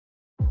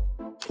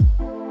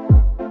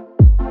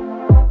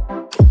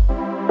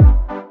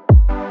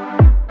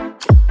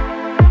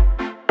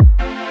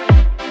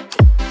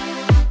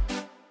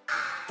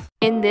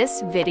In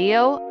this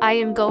video, I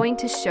am going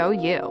to show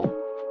you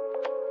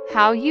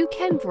how you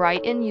can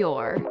brighten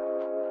your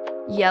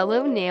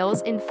yellow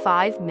nails in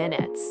 5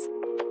 minutes.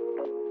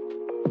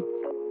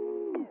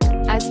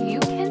 As you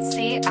can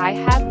see, I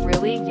have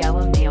really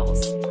yellow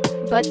nails.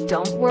 But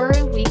don't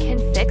worry, we can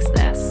fix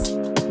this.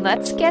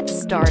 Let's get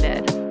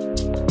started.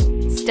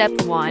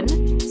 Step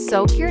 1.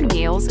 Soak your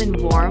nails in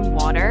warm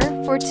water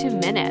for 2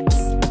 minutes.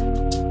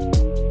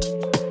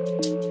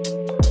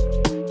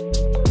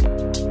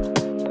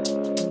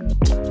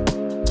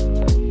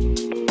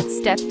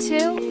 Step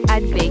 2.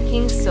 Add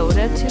baking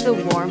soda to the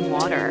warm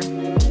water.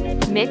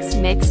 Mix,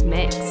 mix,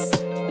 mix.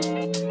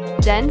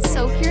 Then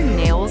soak your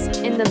nails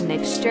in the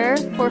mixture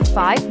for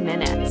 5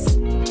 minutes.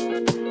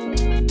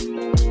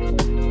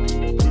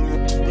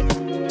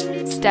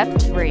 Step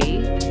 3.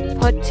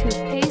 Put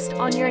toothpaste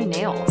on your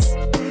nails.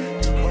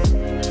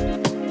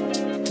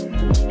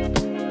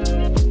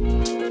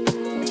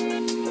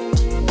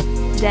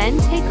 Then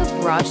take a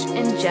brush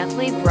and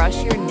gently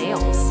brush your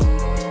nails.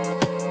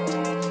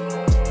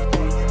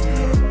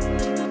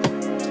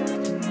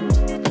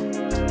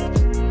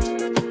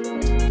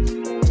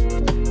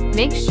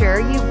 Make sure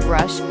you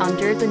brush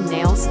under the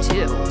nails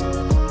too.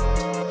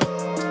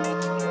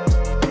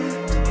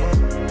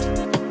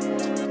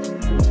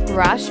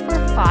 Brush for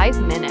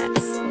 5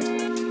 minutes.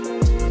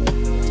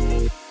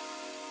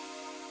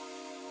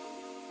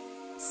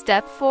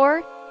 Step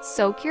 4.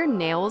 Soak your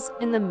nails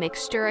in the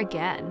mixture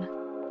again.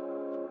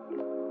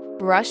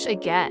 Brush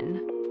again.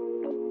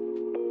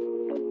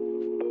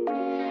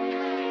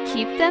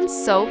 Keep them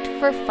soaked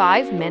for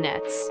 5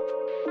 minutes.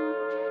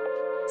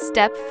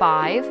 Step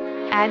 5.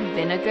 Add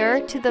vinegar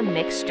to the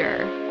mixture.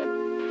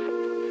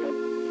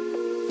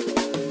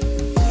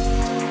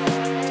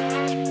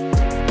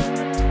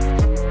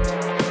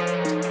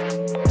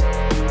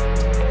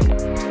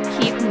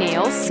 Keep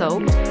nails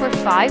soaked for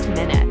 5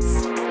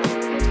 minutes.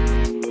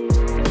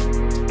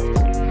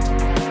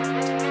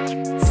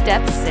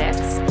 Step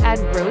 6. Add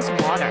rose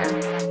water.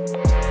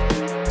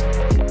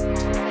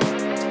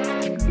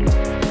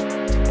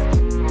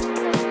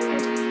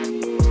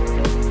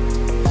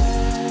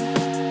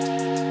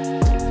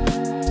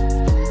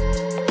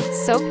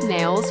 Soak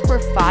nails for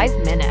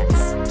 5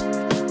 minutes.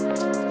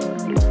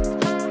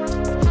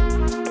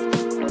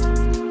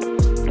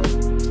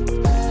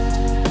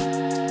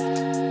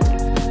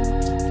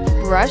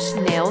 Brush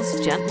nails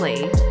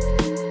gently.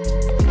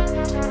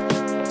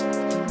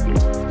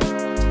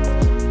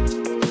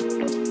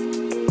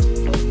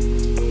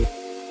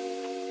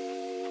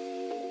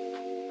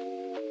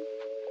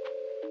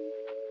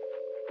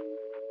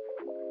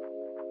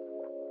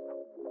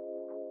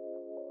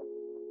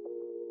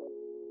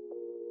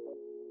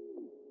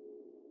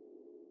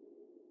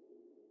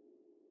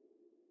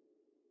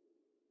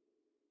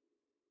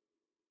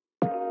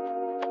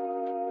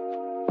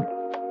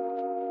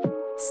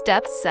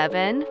 Step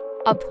 7.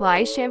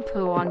 Apply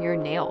shampoo on your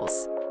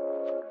nails.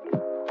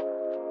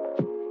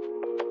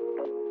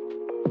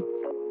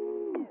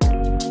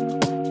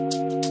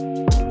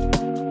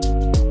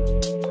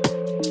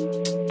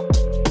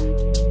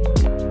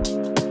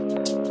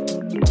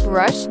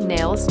 Brush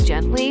nails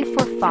gently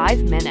for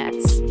 5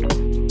 minutes.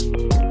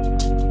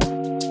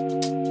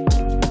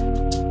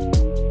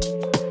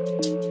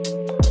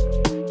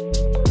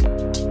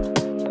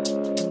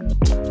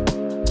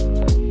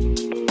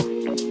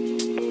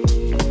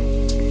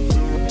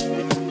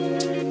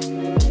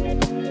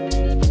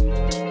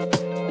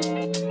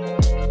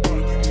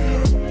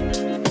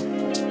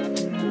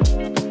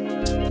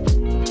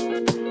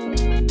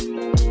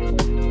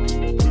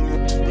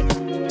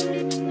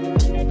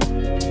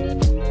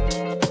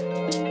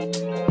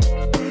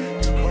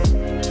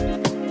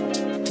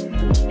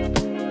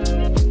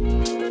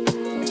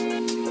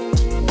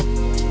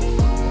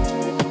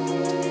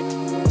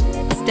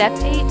 Step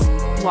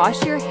 8.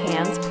 Wash your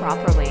hands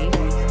properly.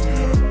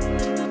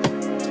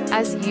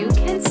 As you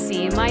can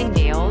see, my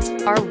nails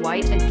are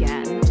white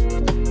again.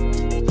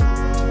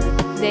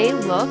 They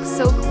look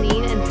so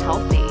clean and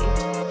healthy.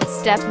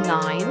 Step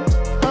 9.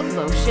 Put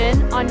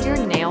lotion on your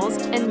nails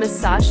and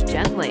massage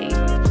gently.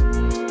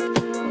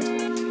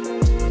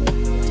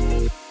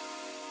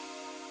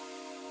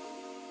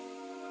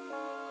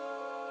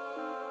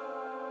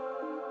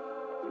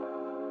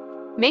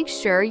 Make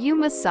sure you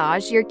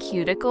massage your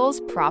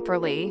cuticles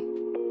properly.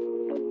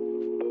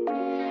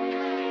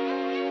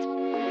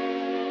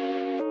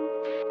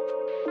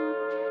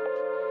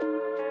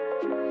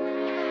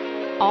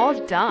 All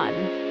done.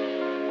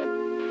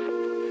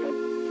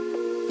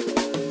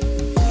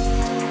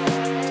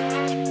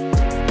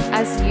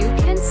 As you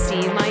can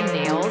see, my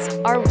nails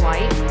are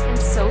white and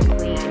so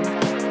clean.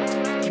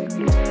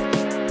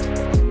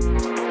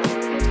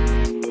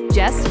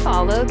 Just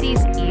follow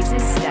these easy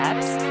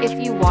steps if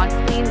you want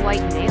clean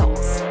white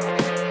nails.